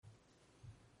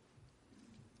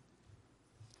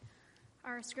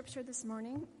Our scripture this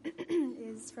morning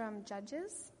is from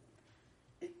Judges,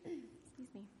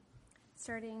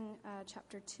 starting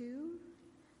chapter 2,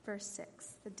 verse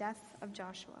 6, the death of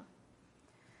Joshua.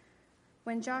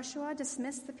 When Joshua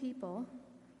dismissed the people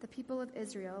of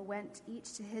Israel went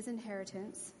each to his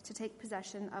inheritance to take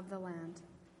possession of the land.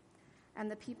 And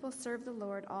the people served the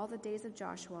Lord all the days of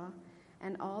Joshua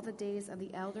and all the days of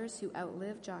the elders who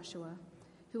outlived Joshua,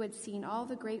 who had seen all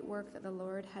the great work that the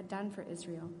Lord had done for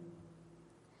Israel.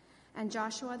 And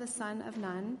Joshua the son of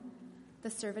Nun, the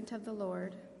servant of the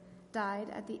Lord, died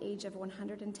at the age of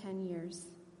 110 years.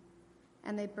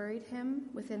 And they buried him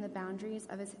within the boundaries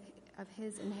of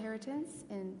his inheritance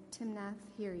in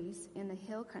Timnath-Heres in the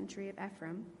hill country of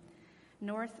Ephraim,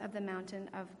 north of the mountain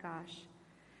of Gaash.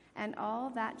 And all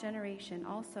that generation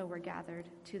also were gathered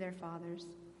to their fathers.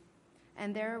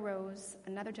 And there arose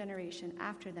another generation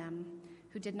after them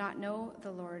who did not know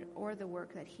the Lord or the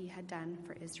work that he had done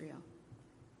for Israel.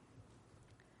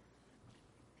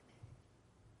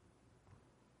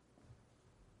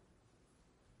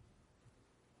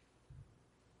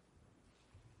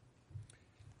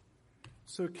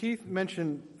 So Keith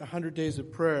mentioned 100 days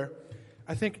of prayer.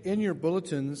 I think in your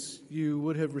bulletins you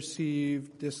would have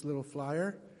received this little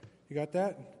flyer. You got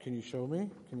that? Can you show me?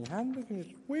 Can you hand it? Can you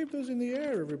wave those in the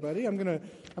air, everybody? I'm gonna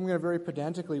very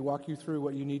pedantically walk you through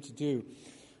what you need to do.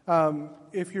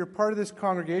 If you're part of this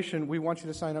congregation, we want you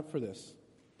to sign up for this.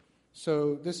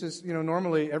 So this is,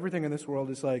 normally everything in this world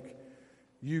is like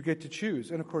you get to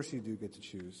choose, and of course you do get to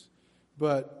choose,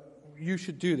 but you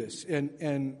should do this.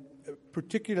 And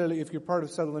particularly if you're part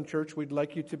of Sutherland Church, we'd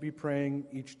like you to be praying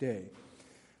each day.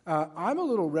 I'm a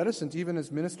little reticent, even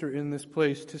as minister in this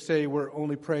place, to say we're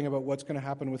only praying about what's going to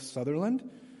happen with Sutherland.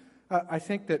 I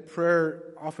think that prayer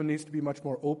often needs to be much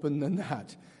more open than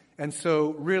that. And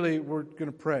so really we're going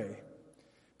to pray.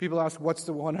 People ask, what's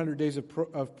the 100 Days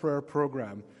of Prayer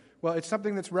program? Well, it's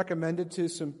something that's recommended to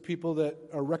some people that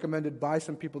are recommended by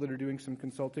some people that are doing some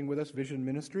consulting with us, Vision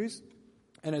Ministries.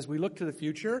 And as we look to the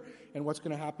future and what's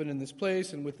going to happen in this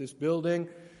place and with this building,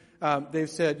 they've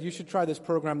said, you should try this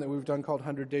program that we've done called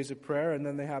 100 Days of Prayer, and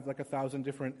then they have like 1,000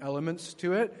 different elements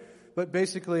to it. But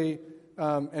basically,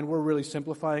 and we're really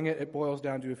simplifying it, it boils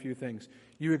down to a few things.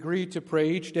 You agree to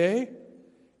pray each day,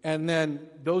 and then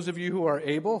those of you who are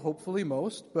able, hopefully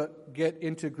most, but get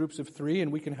into groups of 3,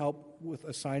 and we can help with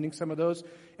assigning some of those,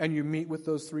 and you meet with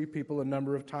those 3 people a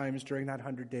number of times during that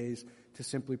 100 days to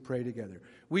simply pray together.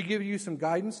 We give you some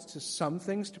guidance to some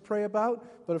things to pray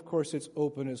about, but of course it's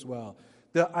open as well.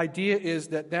 The idea is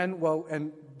that then,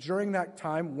 and during that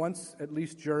time, once at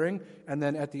least during, and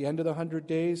then at the end of the 100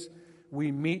 days,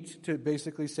 we meet to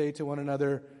basically say to one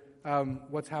another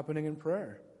what's happening in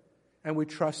prayer. And we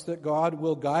trust that God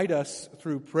will guide us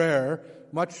through prayer,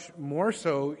 much more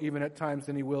so even at times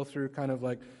than he will through kind of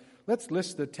like, let's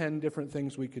list the 10 different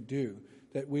things we could do,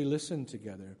 that we listen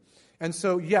together. And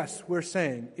so, yes, we're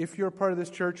saying, if you're a part of this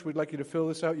church, we'd like you to fill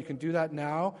this out. You can do that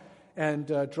now and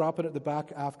drop it at the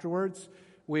back afterwards.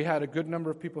 We had a good number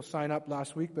of people sign up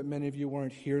last week, but many of you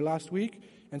weren't here last week.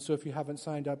 And so if you haven't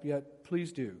signed up yet,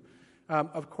 please do.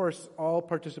 Of course, all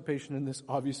participation in this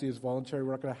obviously is voluntary.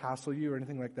 We're not going to hassle you or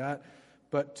anything like that.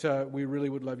 But we really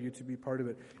would love you to be part of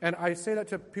it. And I say that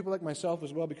to people like myself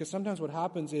as well, because sometimes what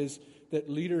happens is that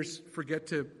leaders forget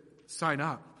to sign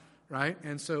up, right?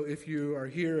 And so if you are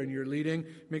here and you're leading,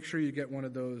 make sure you get one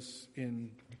of those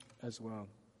in as well.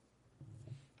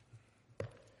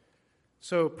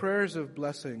 So, prayers of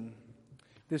blessing.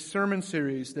 This sermon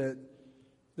series, that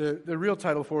the real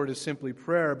title for it is simply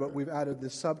prayer, but we've added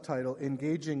this subtitle,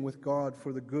 Engaging with God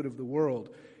for the Good of the World.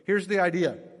 Here's the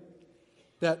idea,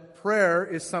 that prayer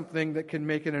is something that can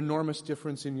make an enormous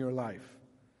difference in your life.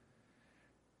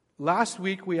 Last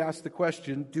week we asked the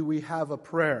question, do we have a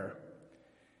prayer?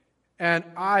 And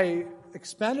I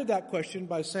expanded that question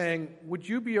by saying, would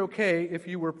you be okay if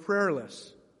you were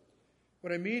prayerless?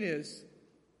 What I mean is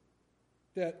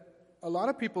that a lot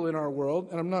of people in our world,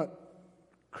 and I'm not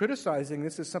criticizing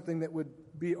this as something that would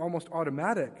be almost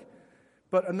automatic,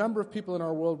 but a number of people in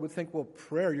our world would think, well,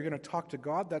 prayer, you're going to talk to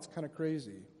God? That's kind of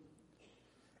crazy.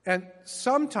 And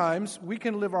sometimes we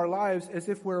can live our lives as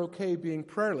if we're okay being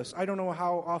prayerless. I don't know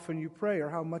how often you pray or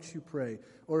how much you pray,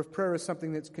 or if prayer is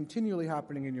something that's continually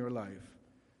happening in your life.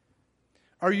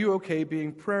 Are you okay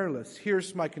being prayerless?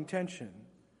 Here's my contention.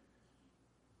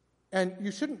 And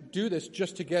you shouldn't do this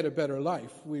just to get a better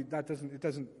life. It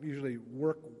doesn't usually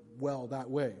work well that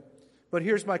way. But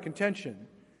here's my contention,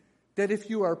 that if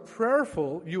you are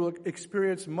prayerful, you will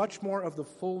experience much more of the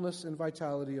fullness and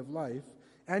vitality of life,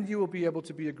 and you will be able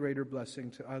to be a greater blessing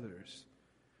to others.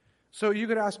 So you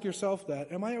could ask yourself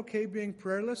that, am I okay being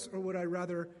prayerless, or would I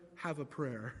rather have a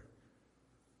prayer?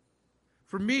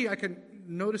 For me, I can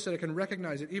notice it, I can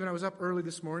recognize it. Even I was up early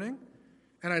this morning,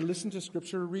 and I listened to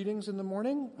scripture readings in the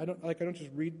morning. I don't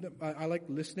just read them. I like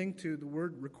listening to the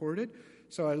word recorded.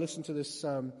 So I listened to this,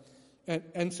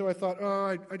 and so I thought,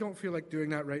 I don't feel like doing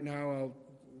that right now. I'll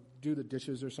do the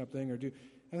dishes or something, and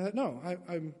I thought, no,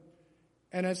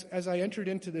 and as I entered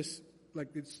into this, like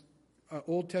it's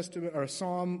Old Testament, or a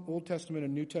Psalm, Old Testament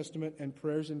and New Testament, and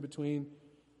prayers in between,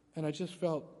 and I just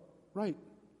felt, right,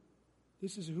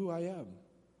 this is who I am.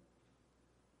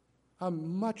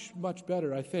 I'm much, much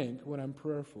better, I think, when I'm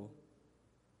prayerful.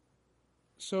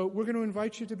 So we're going to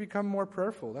invite you to become more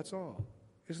prayerful, that's all.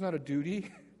 It's not a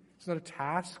duty. It's not a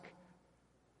task.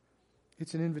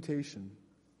 It's an invitation.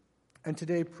 And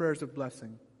today, prayers of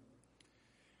blessing.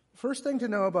 First thing to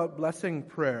know about blessing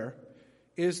prayer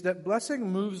is that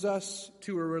blessing moves us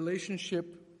to a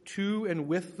relationship to and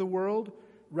with the world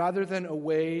rather than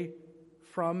away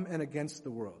from and against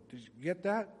the world. Did you get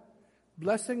that?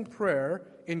 Blessing prayer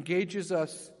engages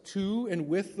us to and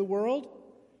with the world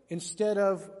instead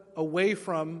of away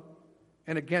from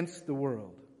and against the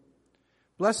world.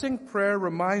 Blessing prayer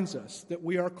reminds us that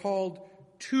we are called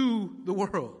to the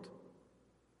world.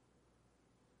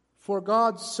 For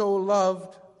God so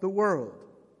loved the world.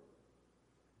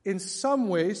 In some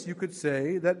ways, you could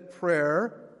say that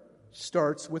prayer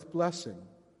starts with blessing.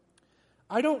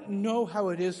 I don't know how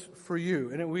it is for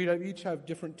you, and we each have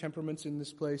different temperaments in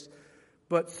this place,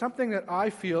 but something that I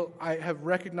feel I have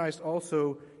recognized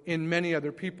also in many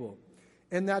other people,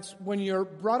 and that's when you're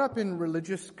brought up in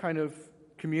religious kind of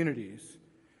communities,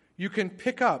 you can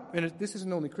pick up, and this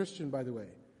isn't only Christian, by the way,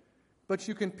 but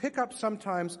you can pick up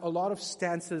sometimes a lot of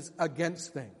stances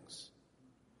against things.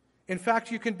 In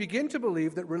fact, you can begin to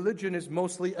believe that religion is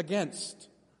mostly against.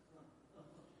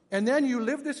 And then you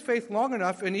live this faith long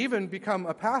enough and even become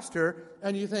a pastor,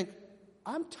 and you think,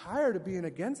 I'm tired of being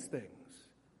against things.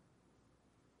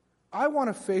 I want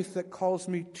a faith that calls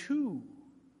me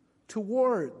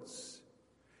towards.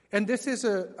 And this is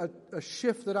a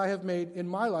shift that I have made in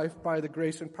my life by the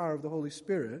grace and power of the Holy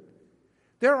Spirit.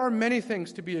 There are many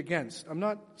things to be against. I'm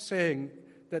not saying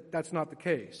that that's not the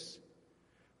case.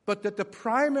 But that the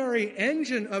primary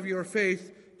engine of your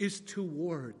faith is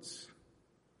towards.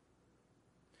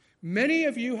 Many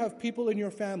of you have people in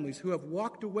your families who have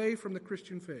walked away from the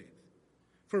Christian faith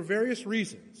for various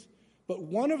reasons. But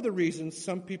one of the reasons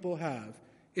some people have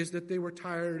is that they were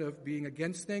tired of being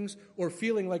against things or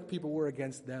feeling like people were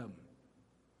against them.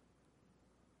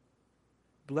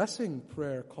 Blessing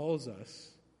prayer calls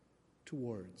us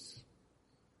towards.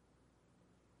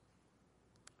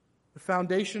 The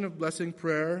foundation of blessing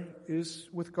prayer is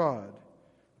with God.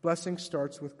 Blessing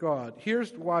starts with God.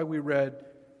 Here's why we read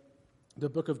the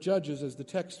book of Judges as the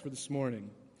text for this morning.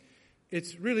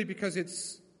 It's really because it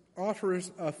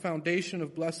offers a foundation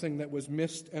of blessing that was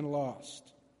missed and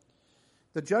lost.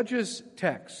 The Judges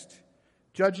text,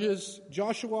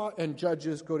 Joshua and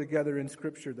Judges go together in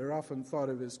Scripture. They're often thought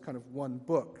of as kind of one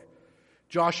book.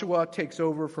 Joshua takes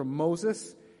over from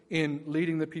Moses in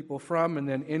leading the people from and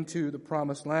then into the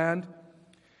promised land.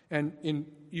 And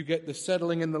you get the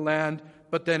settling in the land,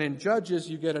 but then in Judges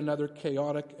you get another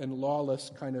chaotic and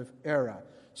lawless kind of era.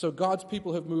 So God's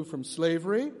people have moved from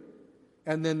slavery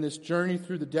and then this journey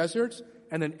through the deserts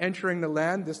and then entering the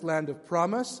land, this land of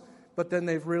promise, but then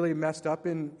they've really messed up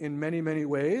in many, many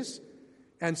ways.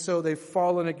 And so they've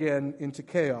fallen again into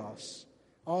chaos.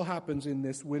 All happens in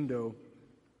this window.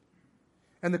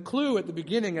 And the clue at the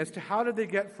beginning as to how did they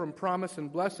get from promise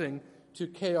and blessing to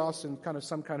chaos and kind of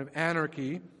some kind of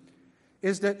anarchy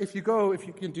is that if you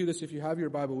can do this if you have your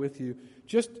Bible with you,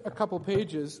 just a couple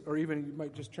pages, or even you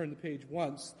might just turn the page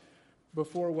once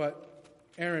before what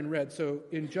Aaron read. So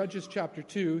in Judges chapter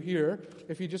 2 here,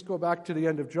 if you just go back to the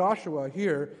end of Joshua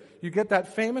here, you get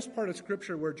that famous part of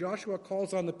Scripture where Joshua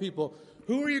calls on the people,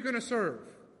 who are you going to serve?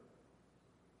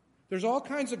 There's all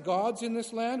kinds of gods in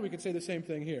this land. We could say the same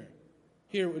thing here.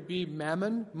 Here it would be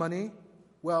mammon, money,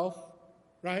 wealth,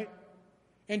 right?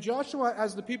 And Joshua,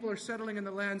 as the people are settling in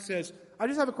the land, says, I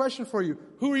just have a question for you.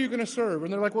 Who are you going to serve?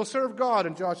 And they're like, well, serve God.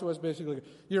 And Joshua is basically,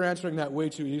 you're answering that way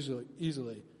too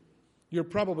easily. You're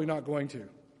probably not going to.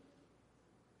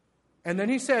 And then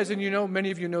he says, and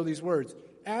many of you know these words,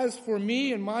 as for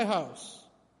me and my house,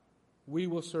 we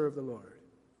will serve the Lord.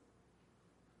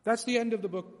 That's the end of the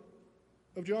book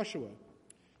of Joshua.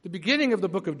 The beginning of the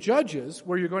book of Judges,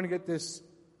 where you're going to get this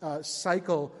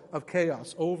cycle of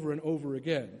chaos over and over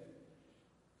again,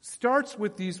 starts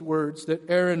with these words that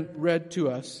Aaron read to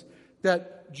us,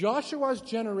 that Joshua's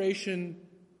generation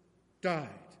died.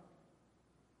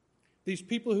 These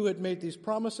people who had made these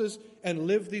promises and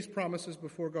lived these promises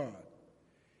before God.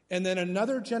 And then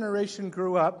another generation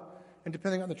grew up, and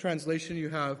depending on the translation you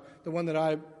have, the one that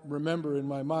I remember in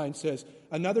my mind says,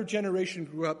 another generation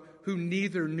grew up who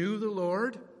neither knew the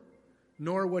Lord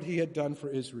nor what he had done for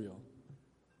Israel.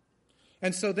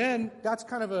 And so then that's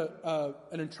kind of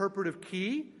an interpretive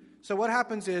key. So what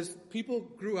happens is people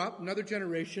grew up, another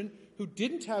generation, who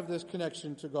didn't have this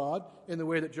connection to God in the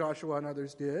way that Joshua and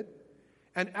others did.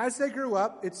 And as they grew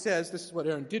up, it says, this is what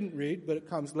Aaron didn't read, but it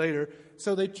comes later,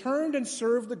 so they turned and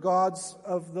served the gods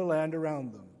of the land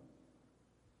around them.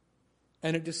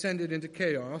 And it descended into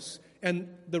chaos. And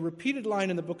the repeated line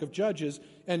in the book of Judges,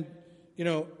 and,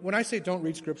 when I say don't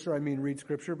read Scripture, I mean read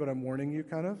Scripture, but I'm warning you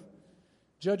kind of.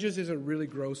 Judges is a really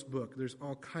gross book. There's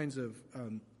all kinds of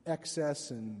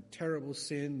excess and terrible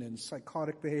sin and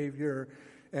psychotic behavior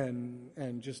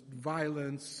and just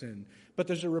violence. But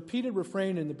there's a repeated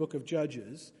refrain in the book of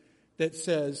Judges that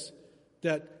says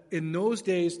that in those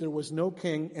days there was no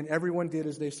king and everyone did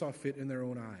as they saw fit in their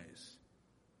own eyes.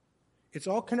 It's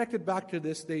all connected back to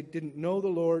this. They didn't know the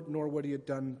Lord nor what he had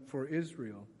done for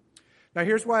Israel. Now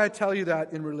here's why I tell you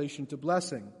that in relation to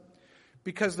blessing.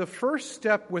 Because the first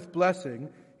step with blessing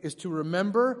is to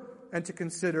remember and to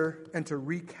consider and to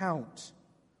recount.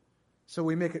 So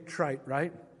we make it trite,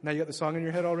 right? Now you got the song in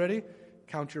your head already?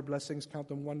 Count your blessings, count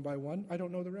them one by one. I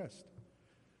don't know the rest.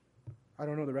 I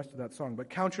don't know the rest of that song, but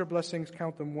count your blessings,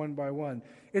 count them one by one.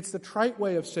 It's the trite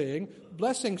way of saying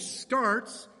blessing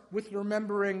starts with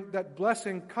remembering that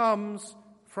blessing comes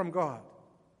from God.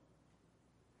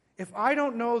 If I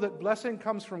don't know that blessing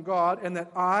comes from God and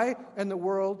that I and the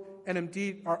world and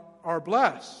indeed are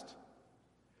blessed,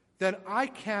 then I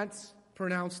can't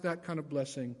pronounce that kind of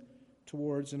blessing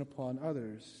towards and upon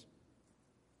others.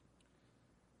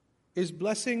 Is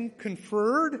blessing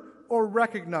conferred or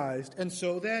recognized? And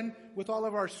so then, with all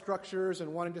of our structures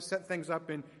and wanting to set things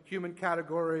up in human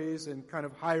categories and kind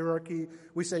of hierarchy,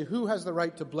 we say, who has the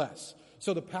right to bless?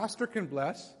 So the pastor can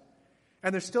bless,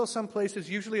 and there's still some places,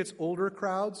 usually it's older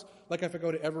crowds, like if I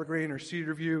go to Evergreen or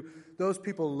Cedar View, those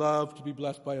people love to be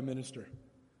blessed by a minister,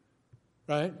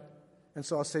 right? And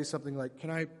so I'll say something like, can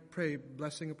I pray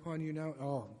blessing upon you now?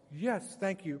 Oh, yes,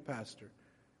 thank you, Pastor.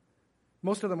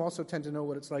 Most of them also tend to know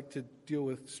what it's like to deal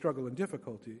with struggle and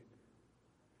difficulty.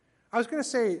 I was going to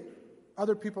say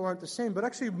other people aren't the same, but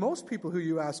actually most people who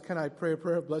you ask, can I pray a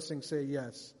prayer of blessing, say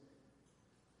yes.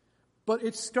 But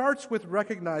it starts with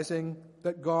recognizing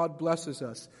that God blesses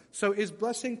us. So is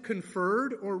blessing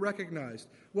conferred or recognized?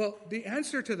 Well, the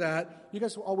answer to that, you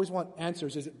guys always want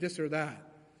answers. Is it this or that?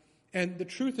 And the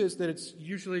truth is that it's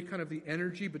usually kind of the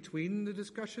energy between the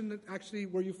discussion that actually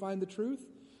where you find the truth.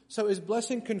 So is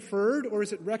blessing conferred or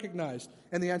is it recognized?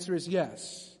 And the answer is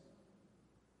yes.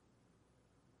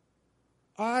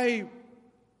 I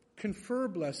confer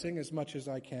blessing as much as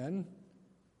I can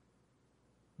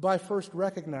by first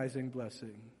recognizing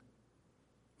blessing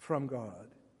from God.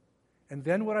 And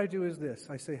then what I do is this.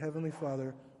 I say, Heavenly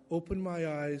Father, open my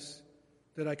eyes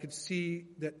that I could see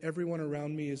that everyone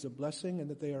around me is a blessing and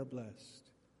that they are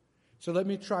blessed. So let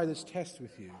me try this test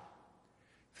with you.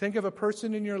 Think of a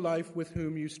person in your life with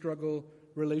whom you struggle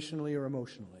relationally or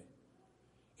emotionally.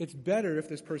 It's better if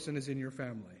this person is in your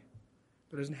family,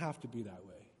 but it doesn't have to be that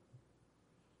way.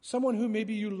 Someone who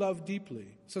maybe you love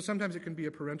deeply. So sometimes it can be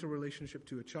a parental relationship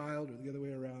to a child or the other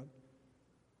way around.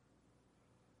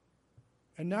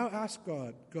 And now ask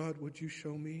God, God, would you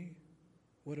show me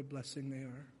what a blessing they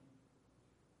are?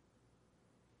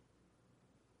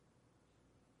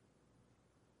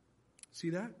 See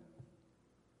that?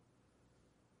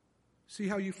 See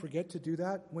how you forget to do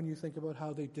that when you think about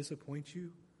how they disappoint you?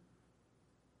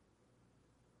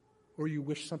 Or you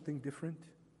wish something different?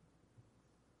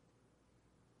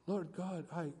 Lord God,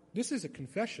 this is a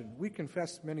confession. We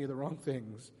confess many of the wrong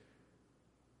things.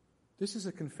 This is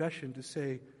a confession to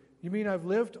say, you mean I've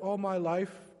lived all my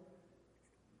life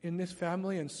in this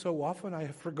family and so often I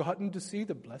have forgotten to see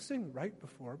the blessing right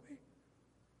before me?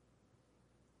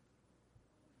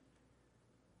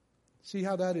 See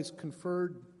how that is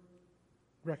conferred,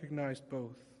 recognized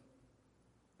both.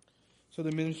 So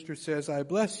the minister says, I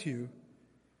bless you,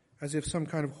 as if some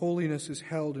kind of holiness is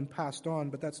held and passed on,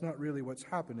 but that's not really what's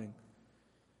happening.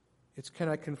 It's, can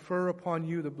I confer upon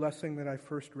you the blessing that I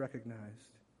first recognized?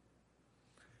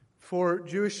 For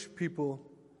Jewish people,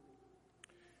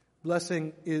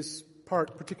 blessing is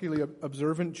part, particularly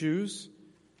observant Jews,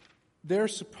 they're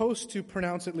supposed to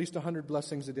pronounce at least 100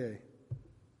 blessings a day.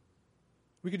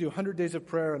 We could do 100 days of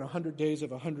prayer and 100 days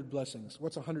of 100 blessings.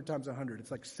 What's 100 times 100?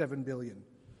 It's like 7 billion,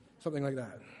 something like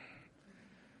that.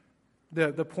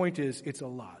 The point is, it's a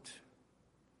lot.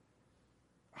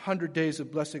 100 days of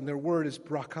blessing. Their word is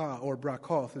brakah, or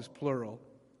brakoth is plural.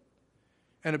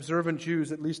 And observant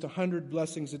Jews, at least 100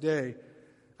 blessings a day.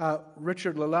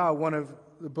 Richard Lallau, one of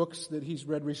the books that he's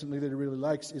read recently that he really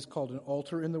likes is called An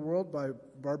Altar in the World by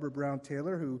Barbara Brown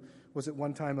Taylor, who was at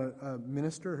one time a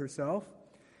minister herself.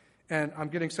 And I'm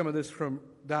getting some of this from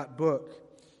that book.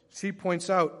 She points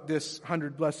out this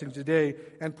 100 blessings a day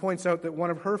and points out that one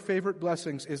of her favorite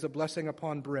blessings is a blessing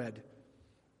upon bread.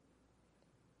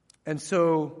 And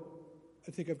so,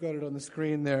 I think I've got it on the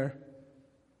screen there.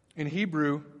 In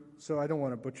Hebrew, so I don't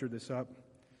want to butcher this up,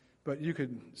 but you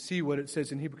could see what it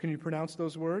says in Hebrew. Can you pronounce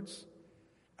those words?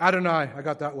 Adonai, I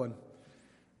got that one.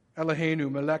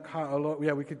 Eloheinu, Melech ha'olot.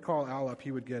 Yeah, we could call Al up,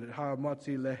 he would get it.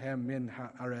 Ha'motzi lehem min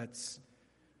ha'aretz.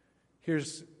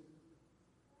 Here's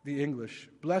the English.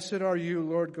 Blessed are you,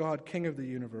 Lord God, King of the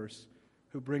universe,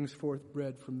 who brings forth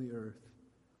bread from the earth.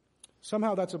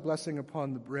 Somehow that's a blessing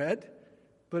upon the bread,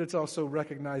 but it's also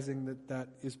recognizing that that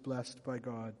is blessed by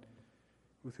God,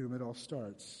 with whom it all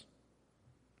starts.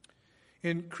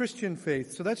 In Christian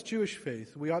faith, so that's Jewish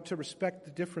faith, we ought to respect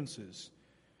the differences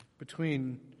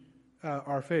between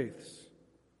our faiths.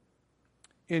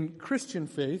 In Christian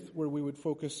faith, where we would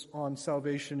focus on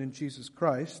salvation in Jesus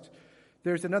Christ,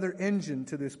 there's another engine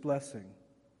to this blessing.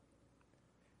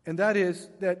 And that is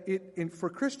that for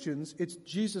Christians, it's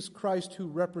Jesus Christ who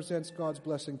represents God's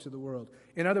blessing to the world.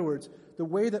 In other words, the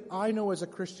way that I know as a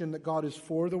Christian that God is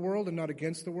for the world and not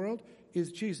against the world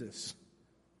is Jesus.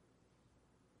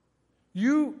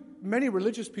 Many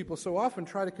religious people so often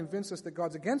try to convince us that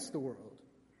God's against the world.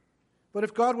 But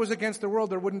if God was against the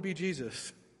world, there wouldn't be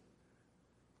Jesus.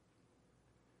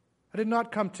 I did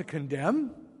not come to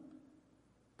condemn,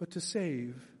 but to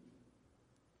save.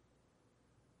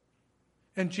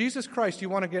 And Jesus Christ, you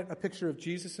want to get a picture of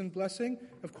Jesus in blessing?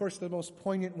 Of course, the most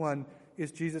poignant one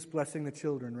is Jesus blessing the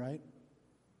children, right?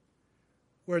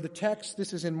 Where the text,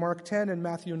 this is in Mark 10 and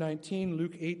Matthew 19,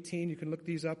 Luke 18. You can look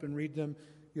these up and read them.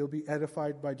 You'll be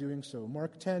edified by doing so.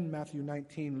 Mark 10, Matthew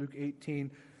 19, Luke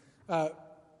 18.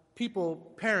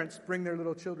 Parents bring their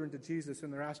little children to Jesus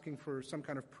and they're asking for some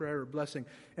kind of prayer or blessing.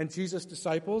 And Jesus'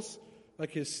 disciples,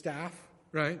 like his staff,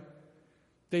 right?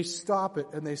 They stop it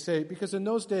and they say, because in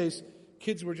those days,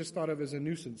 kids were just thought of as a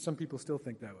nuisance. Some people still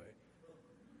think that way.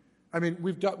 I mean,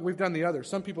 we've done the other.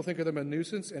 Some people think of them as a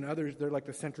nuisance, and others, they're like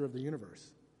the center of the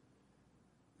universe.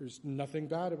 There's nothing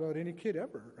bad about any kid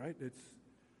ever, right?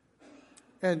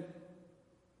 And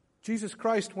Jesus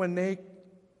Christ, when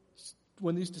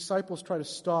these disciples try to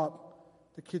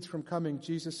stop the kids from coming,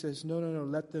 Jesus says, no,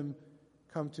 let them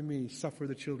come to me. Suffer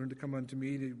the children to come unto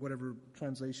me, whatever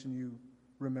translation you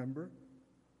remember.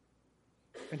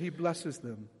 And he blesses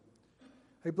them.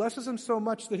 He blesses them so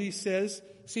much that he says,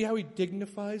 see how he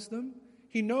dignifies them?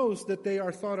 He knows that they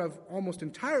are thought of almost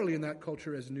entirely in that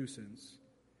culture as nuisance.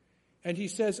 And he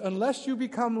says, unless you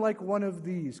become like one of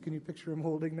these, can you picture him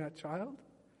holding that child?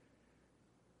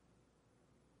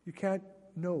 You can't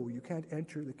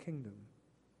enter the kingdom.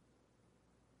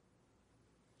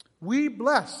 We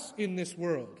bless in this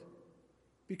world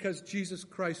because Jesus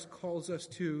Christ calls us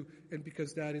to, and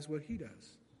because that is what he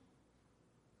does.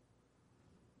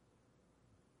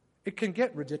 It can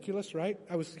get ridiculous, right?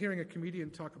 I was hearing a comedian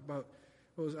talk about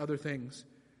those other things,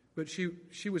 but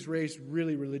she was raised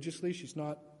really religiously. She's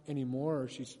not anymore, or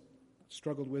she's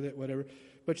struggled with it, whatever.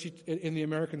 But she in the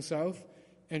American South,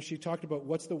 and she talked about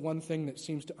what's the one thing that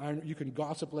seems to iron. You can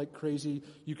gossip like crazy.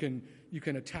 You can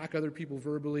attack other people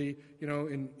verbally.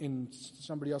 In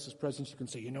somebody else's presence, you can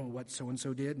say, you know what so and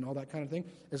so did, and all that kind of thing.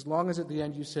 As long as at the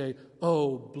end you say,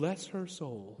 "Oh, bless her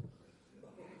soul,"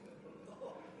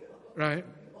 right?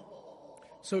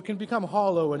 So it can become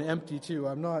hollow and empty too.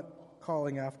 I'm not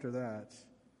calling after that.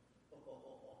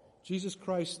 Jesus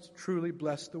Christ truly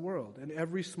blessed the world, and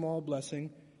every small blessing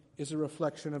is a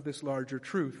reflection of this larger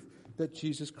truth, that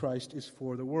Jesus Christ is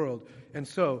for the world. And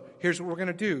so, here's what we're going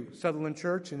to do, Sutherland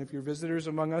Church, and if you're visitors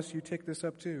among us, you take this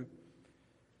up too.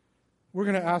 We're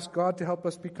going to ask God to help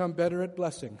us become better at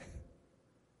blessing.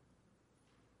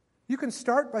 You can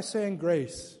start by saying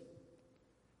grace.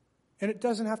 And it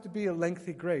doesn't have to be a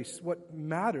lengthy grace. What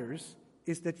matters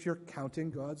is that you're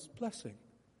counting God's blessing.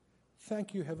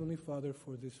 Thank you, Heavenly Father,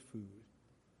 for this food.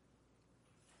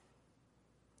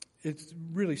 It's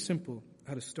really simple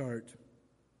how to start.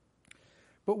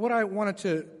 But what I wanted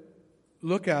to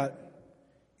look at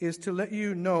is to let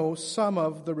you know some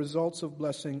of the results of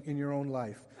blessing in your own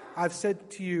life. I've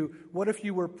said to you, what if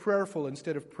you were prayerful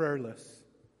instead of prayerless?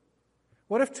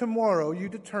 What if tomorrow you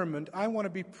determined, I want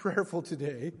to be prayerful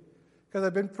today, because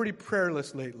I've been pretty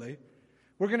prayerless lately.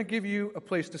 We're going to give you a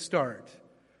place to start.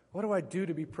 What do I do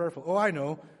to be prayerful? Oh, I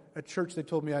know. At church they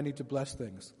told me I need to bless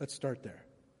things. Let's start there.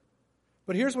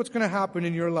 But here's what's going to happen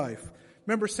in your life.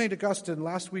 Remember St. Augustine,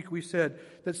 last week we said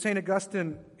that St.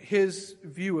 Augustine, his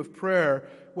view of prayer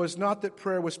was not that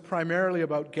prayer was primarily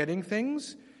about getting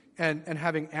things and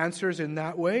having answers in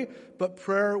that way, but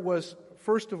prayer was,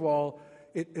 first of all,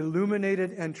 it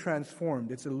illuminated and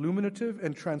transformed. It's illuminative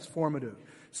and transformative.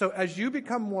 So as you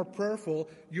become more prayerful,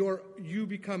 you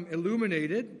become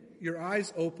illuminated, your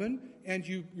eyes open, and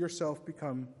you yourself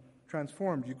become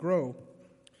transformed. You grow.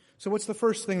 So what's the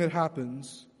first thing that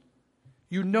happens?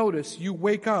 You notice, you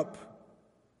wake up.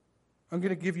 I'm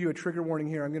going to give you a trigger warning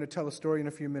here. I'm going to tell a story in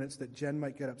a few minutes that Jen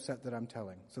might get upset that I'm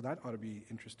telling. So that ought to be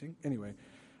interesting. Anyway,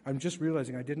 I'm just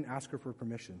realizing I didn't ask her for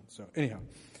permission. So anyhow.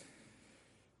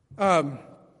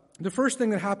 The first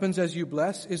thing that happens as you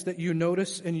bless is that you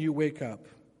notice and you wake up.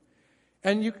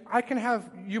 And you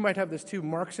might have this too,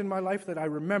 marks in my life that I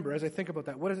remember as I think about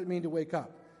that. What does it mean to wake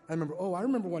up? I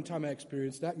remember one time I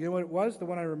experienced that. You know what it was, the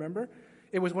one I remember?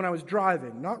 It was when I was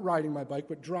driving, not riding my bike,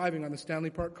 but driving on the Stanley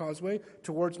Park Causeway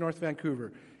towards North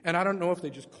Vancouver. And I don't know if they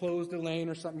just closed a lane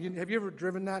or something. Have you ever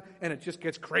driven that and it just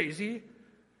gets crazy?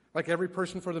 Like every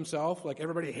person for themselves, like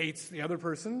everybody hates the other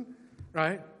person,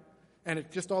 right? And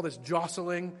it's just all this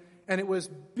jostling. And it was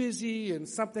busy and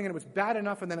something, and it was bad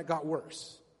enough, and then it got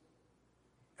worse.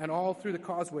 And all through the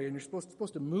causeway, and you're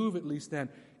supposed to move at least then.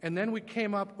 And then we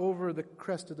came up over the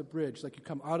crest of the bridge. Like you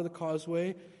come out of the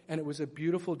causeway, and it was a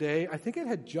beautiful day. I think it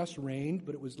had just rained,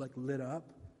 but it was like lit up.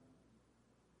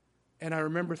 And I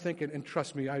remember thinking, and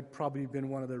trust me, I'd probably been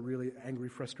one of the really angry,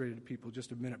 frustrated people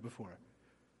just a minute before.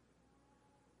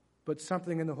 But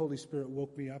something in the Holy Spirit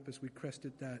woke me up as I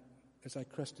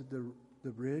crested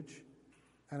the bridge,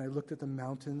 and I looked at the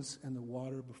mountains and the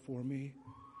water before me.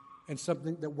 And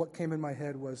what came in my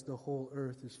head was the whole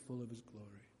earth is full of His glory.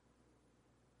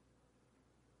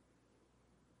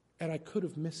 And I could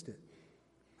have missed it.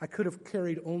 I could have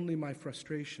carried only my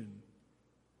frustration.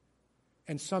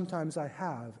 And sometimes I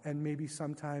have, and maybe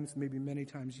many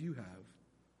times you have.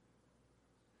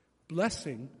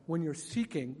 Blessing, when you're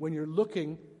seeking, when you're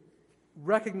looking,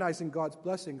 recognizing God's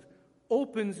blessings,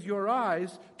 opens your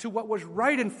eyes to what was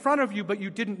right in front of you, but you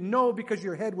didn't know because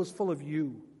your head was full of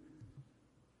you.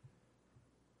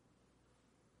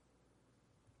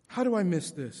 How do I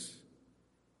miss this?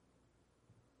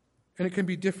 And it can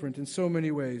be different in so many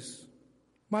ways.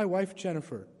 My wife,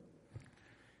 Jennifer,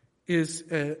 is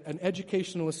an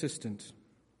educational assistant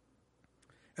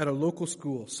at a local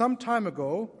school. Some time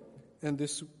ago, and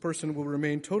this person will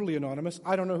remain totally anonymous,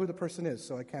 I don't know who the person is,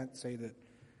 so I can't say that.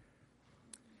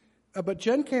 But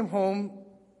Jen came home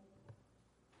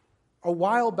a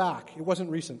while back. It wasn't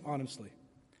recent, honestly.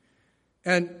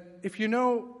 And if you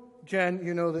know Jen,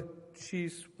 you know that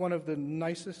she's one of the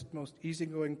nicest, most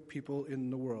easygoing people in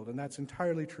the world, and that's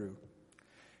entirely true.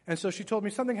 And so she told me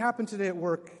something happened today at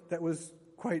work that was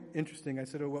quite interesting. I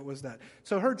said, what was that?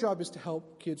 So her job is to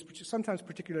help kids, sometimes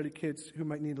particularly kids who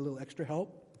might need a little extra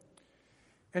help.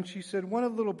 And she said, one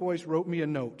of the little boys wrote me a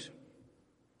note.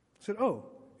 I said, oh.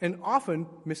 And often,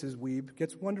 Mrs. Weeb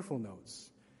gets wonderful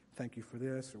notes. Thank you for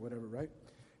this, or whatever, right?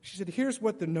 She said, here's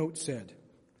what the note said.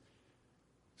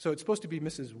 So it's supposed to be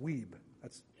Mrs. Weeb.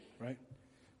 That's right.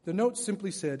 The note simply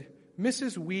said,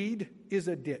 Mrs. Weed is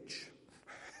a ditch.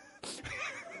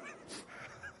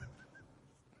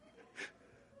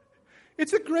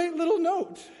 It's a great little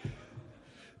note.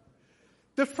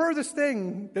 The furthest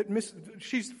thing that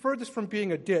she's furthest from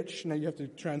being a ditch. Now you have to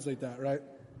translate that, right?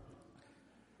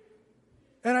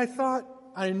 And I thought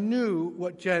I knew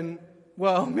what Jen,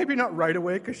 well, maybe not right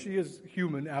away because she is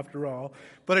human after all,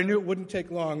 but I knew it wouldn't take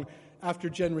long after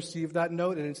Jen received that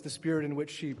note, and it's the spirit in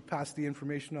which she passed the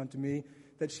information on to me,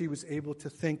 that she was able to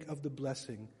think of the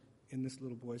blessing in this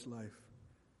little boy's life.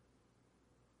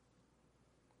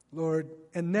 Lord,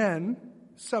 and then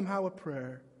somehow a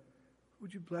prayer.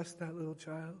 Would you bless that little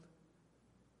child?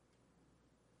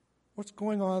 What's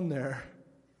going on there?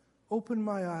 Open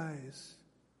my eyes.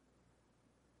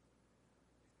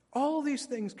 All these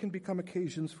things can become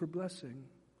occasions for blessing,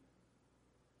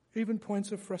 even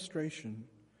points of frustration.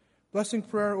 Blessing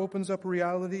prayer opens up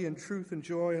reality and truth and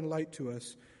joy and light to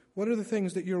us. What are the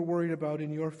things that you're worried about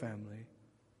in your family?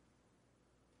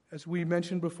 As we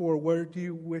mentioned before, where do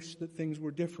you wish that things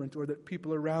were different, or that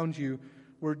people around you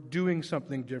were doing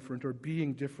something different or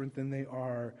being different than they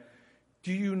are?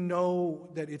 Do you know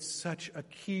that it's such a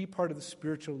key part of the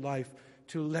spiritual life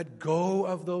to let go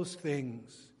of those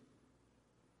things?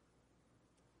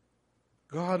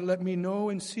 God, let me know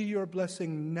and see your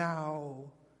blessing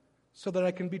now so that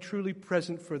I can be truly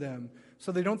present for them,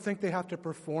 so they don't think they have to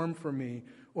perform for me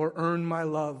or earn my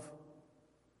love.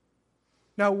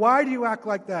 Now, why do you act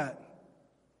like that?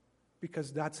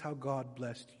 Because that's how God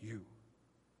blessed you.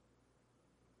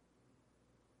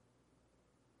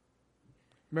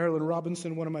 Marilyn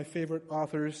Robinson, one of my favorite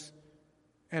authors,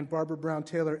 and Barbara Brown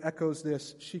Taylor echoes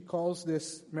this. She calls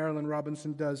this, Marilyn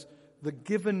Robinson does, the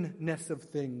givenness of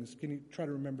things. Can you try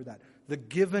to remember that? The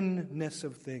givenness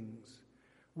of things.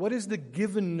 What is the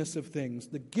givenness of things?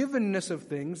 The givenness of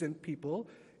things in people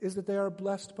is that they are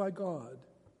blessed by God.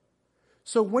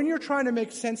 So when you're trying to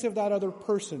make sense of that other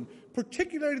person,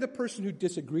 particularly the person who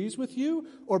disagrees with you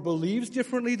or believes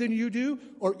differently than you do,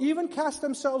 or even casts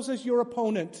themselves as your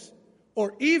opponent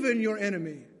or even your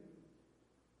enemy,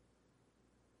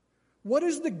 what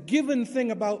is the given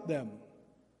thing about them?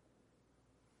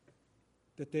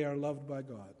 That they are loved by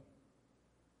God.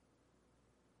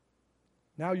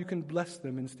 Now you can bless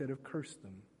them instead of curse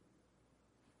them.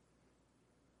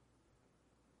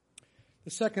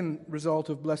 The second result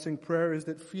of blessing prayer is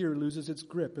that fear loses its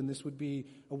grip, and this would be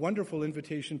a wonderful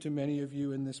invitation to many of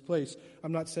you in this place.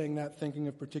 I'm not saying that thinking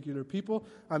of particular people.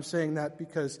 I'm saying that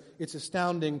because it's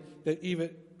astounding that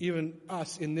even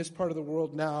us in this part of the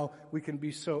world now, we can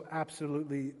be so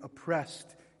absolutely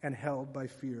oppressed and held by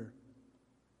fear.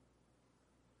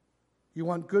 You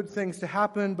want good things to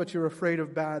happen, but you're afraid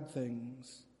of bad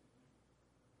things.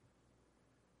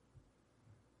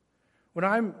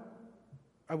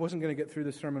 I wasn't going to get through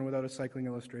this sermon without a cycling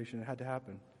illustration. It had to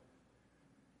happen.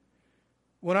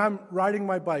 When I'm riding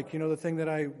my bike, one of the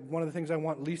things I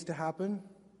want least to happen,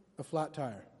 a flat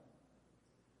tire.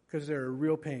 Because they're a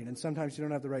real pain. And sometimes you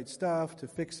don't have the right stuff to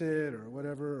fix it or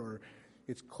whatever, or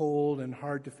it's cold and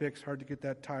hard to fix, hard to get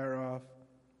that tire off.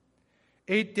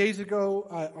 8 days ago,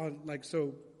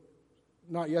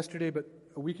 not yesterday, but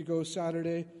a week ago,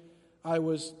 Saturday, I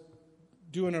was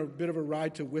doing a bit of a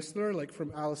ride to Whistler, like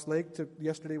from Alice Lake to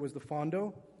yesterday was the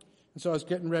Fondo. And so I was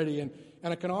getting ready, and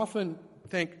I can often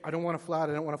think, I don't want a flat,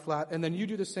 and then you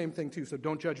do the same thing too, so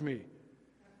don't judge me.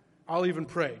 I'll even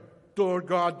pray, Lord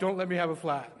God, don't let me have a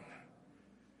flat.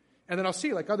 And then I'll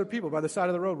see like other people by the side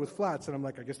of the road with flats, and I'm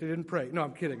like, I guess they didn't pray. No,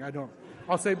 I'm kidding, I don't.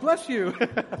 I'll say, bless you.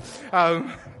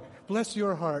 Bless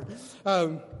your heart.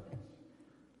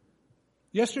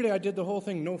 Yesterday I did the whole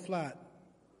thing, no flat,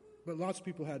 but lots of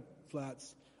people had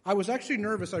flats. I was actually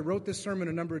nervous. I wrote this sermon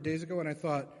a number of days ago, and I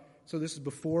thought, so this is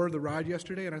before the ride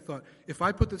yesterday, and I thought, if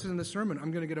I put this in the sermon,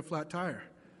 I'm going to get a flat tire.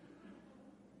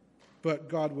 But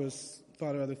God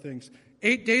thought of other things.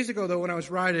 8 days ago, though, when I was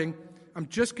riding, I'm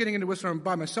just getting into Whistler. I'm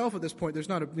by myself at this point. There's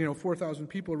not 4,000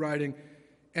 people riding,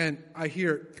 and I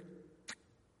hear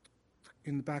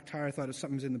in the back tire. I thought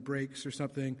something's in the brakes or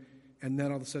something, and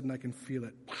then all of a sudden I can feel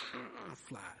it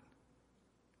flat.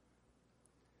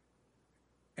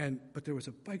 But there was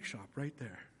a bike shop right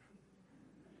there.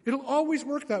 It'll always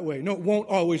work that way. No, it won't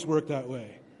always work that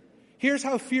way. Here's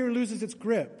how fear loses its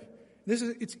grip.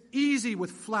 It's easy with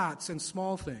flats and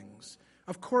small things.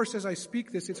 Of course, as I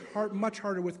speak this, it's much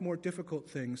harder with more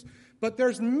difficult things. But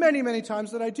there's many, many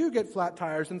times that I do get flat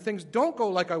tires and things don't go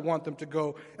like I want them to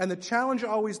go. And the challenge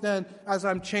always then, as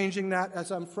I'm changing that,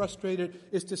 as I'm frustrated,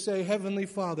 is to say, Heavenly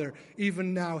Father,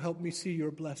 even now help me see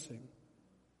your blessing.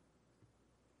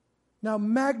 Now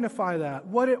magnify that,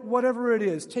 whatever it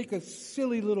is. Take a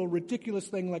silly little ridiculous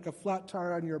thing like a flat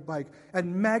tire on your bike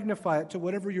and magnify it to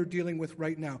whatever you're dealing with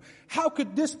right now. How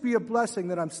could this be a blessing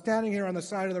that I'm standing here on the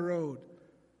side of the road?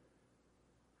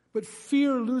 But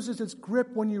fear loses its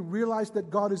grip when you realize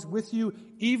that God is with you,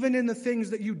 even in the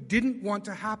things that you didn't want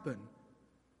to happen.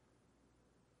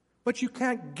 But you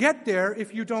can't get there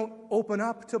if you don't open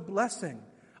up to blessing.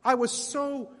 I was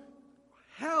so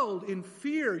held in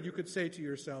fear, you could say to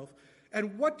yourself.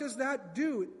 And what does that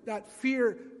do? That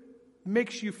fear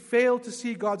makes you fail to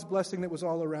see God's blessing that was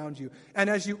all around you. And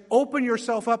as you open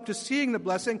yourself up to seeing the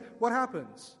blessing, what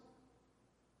happens?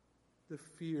 The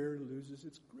fear loses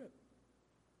its grip.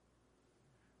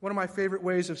 One of my favorite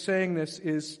ways of saying this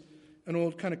is an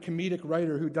old kind of comedic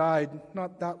writer who died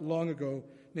not that long ago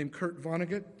named Kurt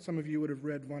Vonnegut. Some of you would have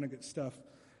read Vonnegut's stuff.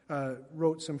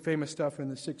 Wrote some famous stuff in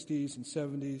the 60s and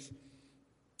 70s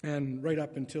and right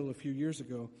up until a few years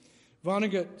ago.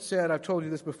 Vonnegut said, I've told you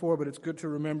this before, but it's good to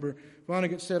remember.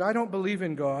 Vonnegut said, I don't believe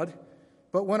in God,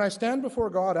 but when I stand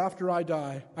before God after I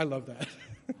die, I love that.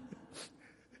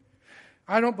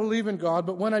 I don't believe in God,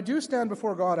 but when I do stand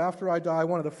before God after I die,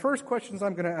 one of the first questions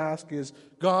I'm going to ask is,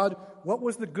 God, what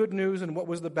was the good news and what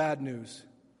was the bad news?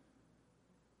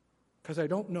 Because I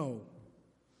don't know.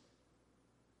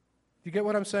 You get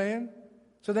what I'm saying?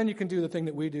 So then you can do the thing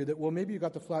that we do, that, well, maybe you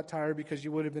got the flat tire because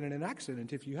you would have been in an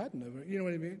accident if you hadn't have. You know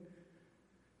what I mean?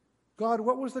 God,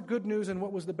 what was the good news and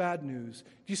what was the bad news?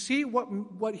 Do you see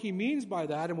what he means by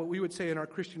that? And what we would say in our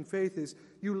Christian faith is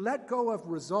you let go of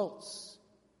results.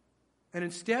 And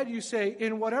instead you say,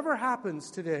 in whatever happens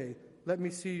today, Let me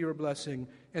see your blessing,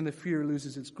 and the fear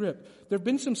loses its grip. There have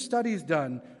been some studies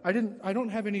done. I don't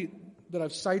have any that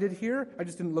I've cited here. I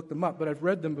just didn't look them up, but I've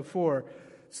read them before.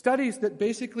 Studies that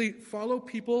basically follow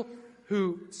people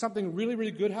who something really,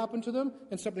 really good happened to them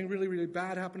and something really, really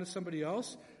bad happened to somebody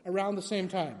else around the same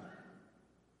time.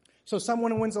 So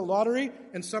someone wins a lottery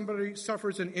and somebody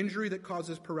suffers an injury that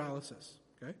causes paralysis.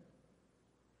 Okay?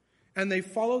 And they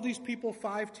follow these people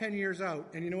 5-10 years out,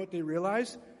 and you know what they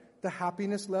realize? The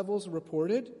happiness levels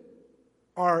reported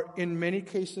are in many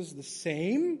cases the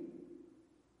same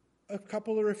a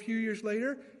couple or a few years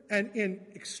later, and in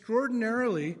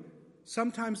extraordinarily,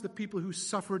 sometimes the people who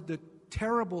suffered the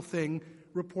terrible thing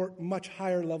report much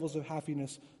higher levels of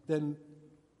happiness than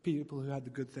people who had the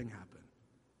good thing happen.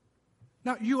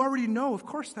 Now, you already know, of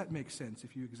course that makes sense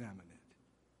if you examine it.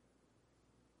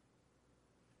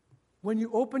 When you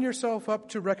open yourself up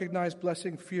to recognize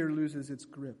blessing, fear loses its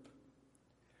grip.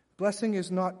 Blessing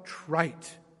is not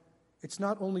trite. It's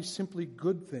not only simply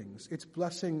good things. It's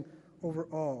blessing over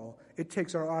all. It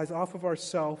takes our eyes off of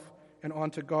ourselves and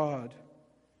onto God.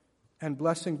 And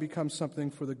blessing becomes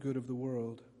something for the good of the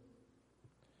world.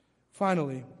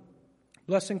 Finally,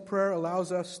 blessing prayer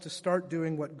allows us to start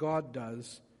doing what God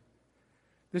does.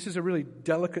 This is a really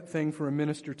delicate thing for a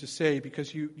minister to say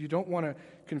because you don't want to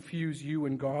confuse you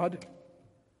and God.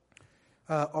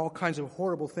 All kinds of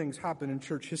horrible things happen in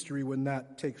church history when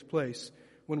that takes place,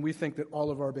 when we think that all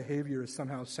of our behavior is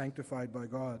somehow sanctified by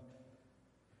God.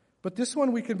 But this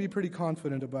one we can be pretty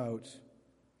confident about.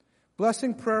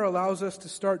 Blessing prayer allows us to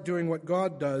start doing what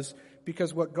God does,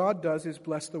 because what God does is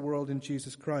bless the world in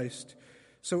Jesus Christ.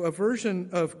 So a version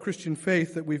of Christian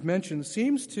faith that we've mentioned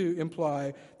seems to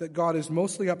imply that God is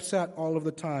mostly upset all of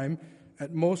the time,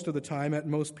 at most of the time, at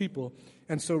most people.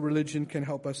 And so religion can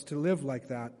help us to live like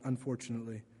that,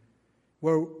 unfortunately,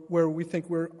 where we think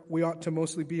we ought to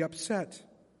mostly be upset.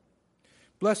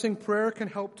 Blessing prayer can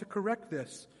help to correct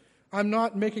this. I'm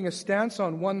not making a stance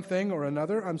on one thing or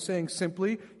another. I'm saying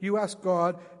simply, you ask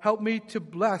God, help me to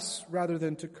bless rather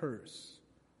than to curse.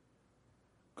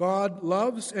 God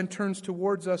loves and turns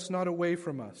towards us, not away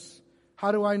from us.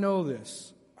 How do I know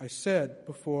this? I said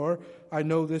before, I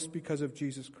know this because of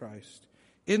Jesus Christ.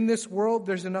 In this world,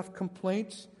 there's enough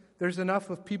complaints. There's enough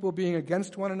of people being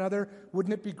against one another.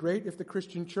 Wouldn't it be great if the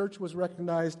Christian church was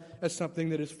recognized as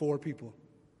something that is for people?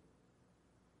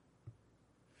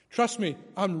 Trust me,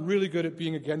 I'm really good at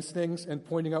being against things and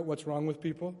pointing out what's wrong with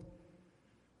people.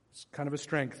 It's kind of a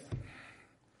strength.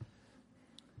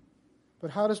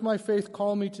 But how does my faith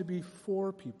call me to be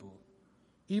for people,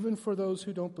 even for those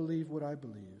who don't believe what I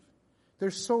believe?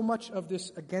 There's so much of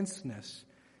this againstness.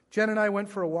 Jen and I went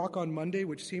for a walk on Monday,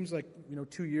 which seems like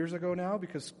 2 years ago now,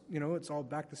 because it's all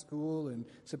back to school in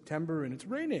September and it's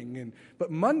raining.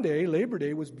 But Monday, Labor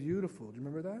Day, was beautiful. Do you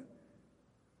remember that?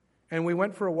 And we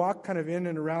went for a walk kind of in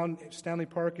and around Stanley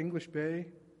Park, English Bay,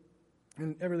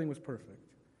 and everything was perfect.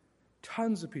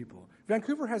 Tons of people.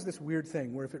 Vancouver has this weird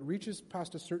thing where if it reaches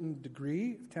past a certain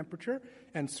degree of temperature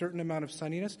and certain amount of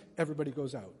sunniness, everybody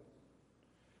goes out.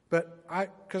 But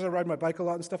because I ride my bike a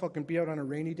lot and stuff, I can be out on a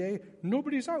rainy day.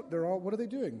 Nobody's out. They're all, what are they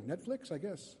doing? Netflix, I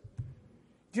guess.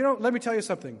 Let me tell you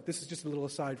something. This is just a little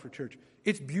aside for church.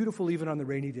 It's beautiful even on the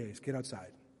rainy days. Get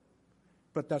outside.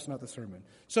 But that's not the sermon.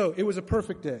 So it was a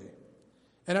perfect day.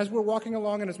 And as we're walking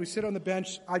along and as we sit on the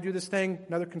bench, I do this thing,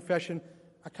 another confession.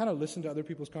 I kind of listen to other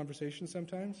people's conversations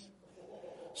sometimes.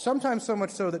 Sometimes so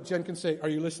much so that Jen can say, are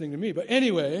you listening to me? But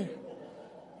anyway,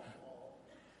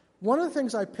 one of the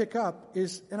things I pick up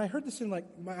is, and I heard this in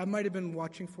I might have been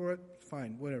watching for it,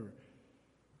 fine, whatever.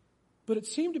 But it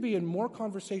seemed to be in more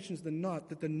conversations than not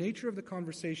that the nature of the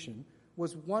conversation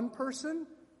was one person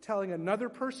telling another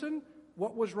person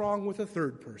what was wrong with a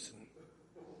third person.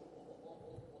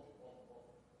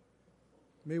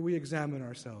 May we examine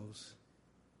ourselves.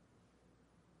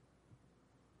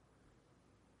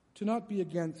 To not be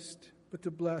against, but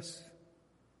to bless.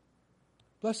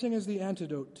 Blessing is the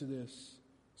antidote to this.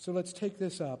 So let's take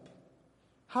this up.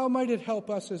 How might it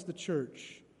help us as the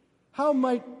church? How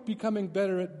might becoming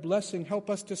better at blessing help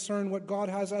us discern what God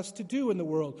has us to do in the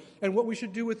world and what we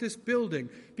should do with this building?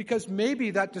 Because maybe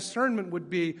that discernment would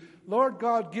be, Lord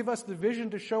God, give us the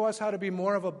vision to show us how to be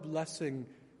more of a blessing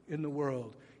in the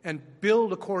world and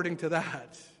build according to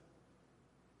that.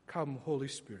 Come, Holy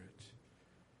Spirit.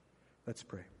 Let's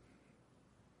pray.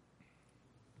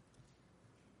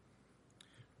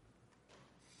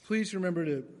 Please remember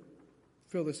to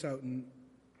fill this out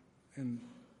and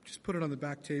just put it on the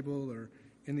back table or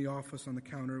in the office on the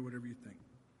counter, whatever you think.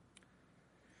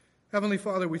 Heavenly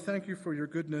Father, we thank you for your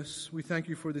goodness. We thank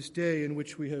you for this day in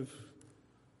which we have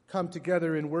come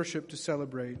together in worship to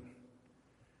celebrate.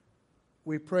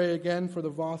 We pray again for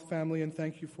the Voth family and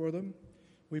thank you for them.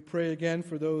 We pray again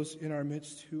for those in our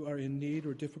midst who are in need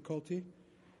or difficulty.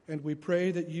 And we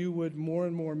pray that you would more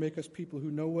and more make us people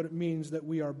who know what it means that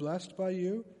we are blessed by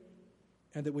you,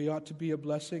 and that we ought to be a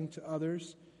blessing to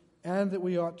others, and that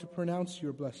we ought to pronounce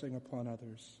your blessing upon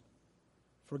others.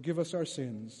 Forgive us our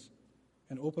sins,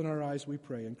 and open our eyes, we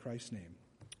pray, in Christ's name.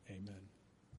 Amen.